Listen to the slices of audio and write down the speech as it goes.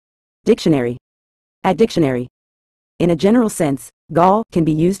Dictionary. At dictionary. In a general sense, gall can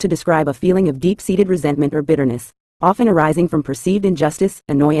be used to describe a feeling of deep-seated resentment or bitterness, often arising from perceived injustice,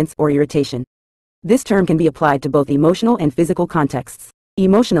 annoyance, or irritation. This term can be applied to both emotional and physical contexts.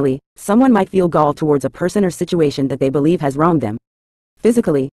 Emotionally, someone might feel gall towards a person or situation that they believe has wronged them.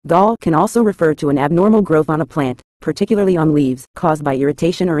 Physically, gall can also refer to an abnormal growth on a plant, particularly on leaves, caused by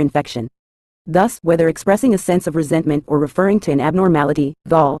irritation or infection. Thus, whether expressing a sense of resentment or referring to an abnormality,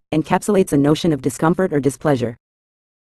 gall encapsulates a notion of discomfort or displeasure.